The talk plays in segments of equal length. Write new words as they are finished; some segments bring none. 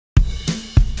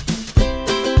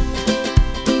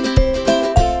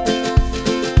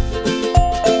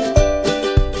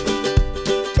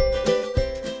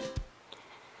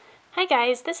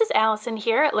guys, this is Allison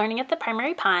here at Learning at the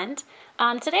Primary Pond.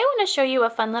 Today I want to show you a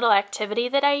fun little activity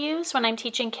that I use when I'm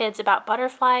teaching kids about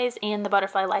butterflies and the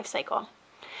butterfly life cycle.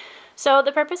 So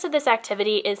the purpose of this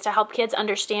activity is to help kids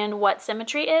understand what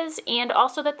symmetry is and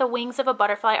also that the wings of a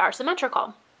butterfly are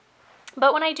symmetrical.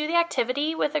 But when I do the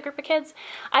activity with a group of kids,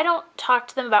 I don't talk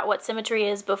to them about what symmetry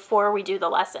is before we do the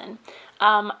lesson.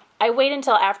 I wait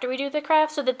until after we do the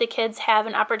craft so that the kids have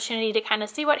an opportunity to kind of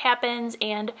see what happens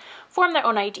and form their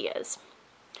own ideas.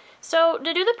 So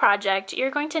to do the project, you're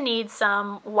going to need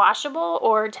some washable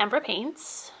or tempera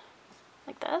paints,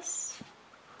 like this.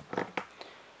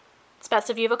 It's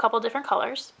best if you have a couple different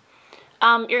colors.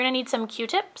 You're going to need some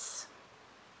Q-tips.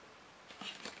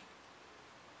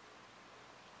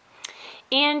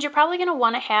 And you're probably going to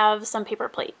want to have some paper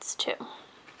plates too.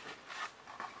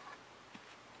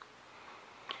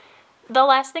 The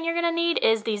last thing you're going to need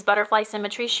is these butterfly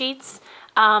symmetry sheets.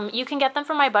 You can get them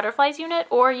from my butterflies unit,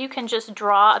 or you can just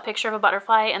draw a picture of a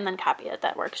butterfly and then copy it.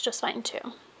 That works just fine too.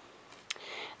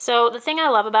 So the thing I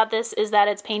love about this is that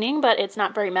it's painting, but it's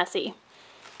not very messy.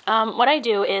 What I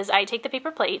do is I take the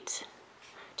paper plate,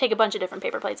 take a bunch of different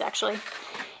paper plates actually,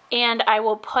 and I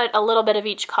will put a little bit of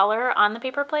each color on the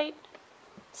paper plate.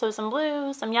 So some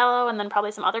blue, some yellow, and then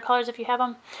probably some other colors if you have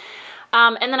them.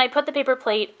 And then I put the paper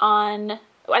plate on,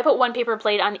 I put one paper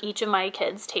plate on each of my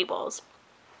kids' tables.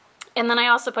 And then I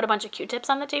also put a bunch of Q-tips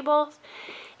on the tables.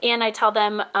 And I tell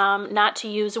them not to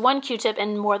use one Q-tip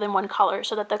in more than one color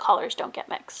so that the colors don't get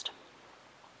mixed.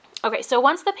 Okay, so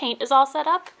once the paint is all set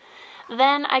up,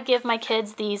 then I give my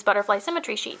kids these butterfly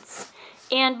symmetry sheets.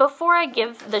 And before I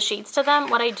give the sheets to them,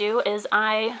 what I do is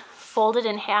I fold it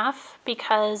in half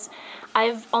because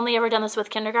I've only ever done this with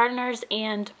kindergartners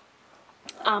and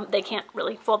they can't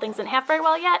really fold things in half very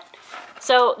well yet.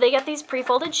 So they get these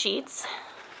pre-folded sheets.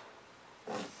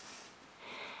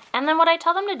 And then what I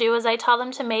tell them to do is I tell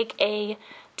them to make a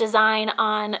design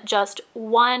on just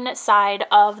one side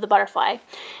of the butterfly.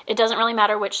 It doesn't really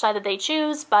matter which side that they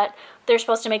choose, but they're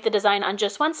supposed to make the design on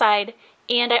just one side.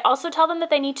 And I also tell them that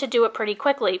they need to do it pretty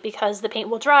quickly because the paint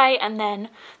will dry and then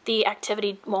the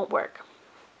activity won't work.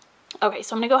 Okay,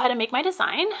 so I'm going to go ahead and make my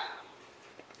design.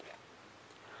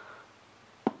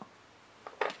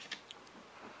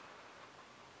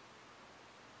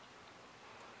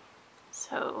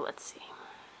 So let's see.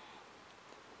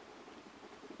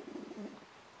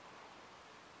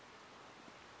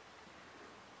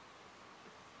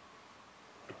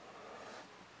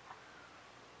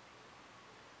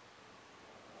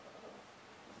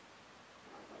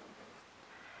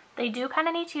 They do kind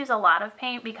of need to use a lot of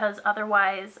paint because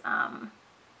otherwise,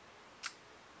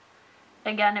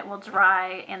 again, it will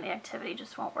dry and the activity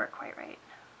just won't work quite right.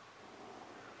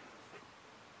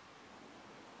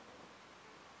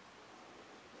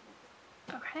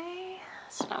 Okay,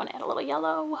 so now I'm going to add a little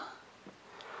yellow.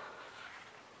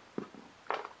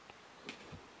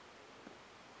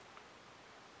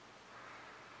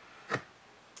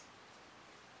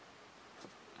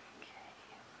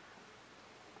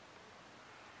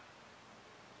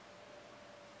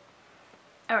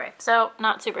 Alright, so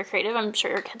not super creative. I'm sure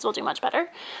your kids will do much better.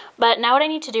 But now what I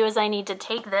need to do is I need to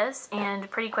take this and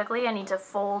pretty quickly I need to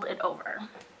fold it over.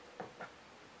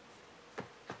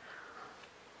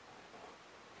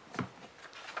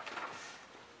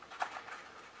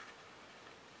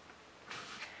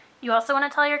 You also want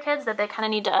to tell your kids that they kind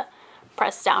of need to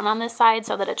press down on this side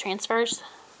so that it transfers.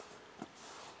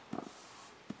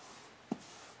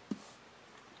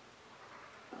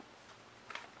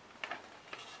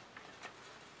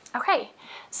 Okay,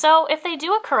 so if they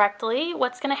do it correctly,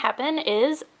 what's going to happen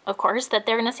is, of course, that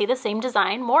they're going to see the same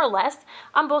design, more or less,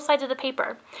 on both sides of the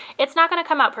paper. It's not going to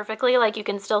come out perfectly, like you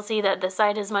can still see that this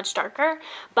side is much darker,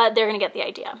 but they're going to get the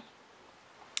idea.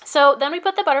 So then we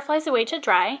put the butterflies away to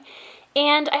dry,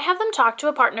 and I have them talk to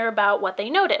a partner about what they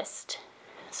noticed.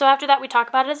 So after that, we talk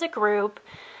about it as a group.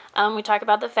 We talk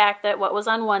about the fact that what was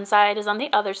on one side is on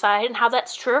the other side and how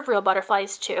that's true of real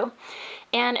butterflies too.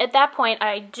 And at that point,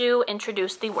 I do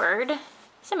introduce the word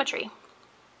symmetry.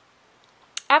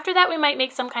 After that, we might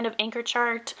make some kind of anchor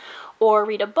chart or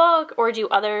read a book or do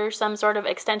some sort of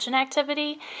extension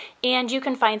activity, and you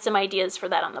can find some ideas for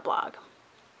that on the blog.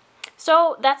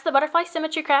 So that's the butterfly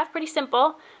symmetry craft, pretty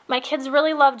simple. My kids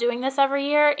really love doing this every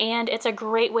year, and it's a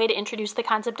great way to introduce the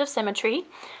concept of symmetry.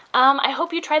 I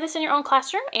hope you try this in your own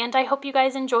classroom, and I hope you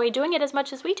guys enjoy doing it as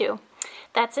much as we do.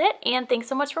 That's it, and thanks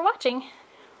so much for watching.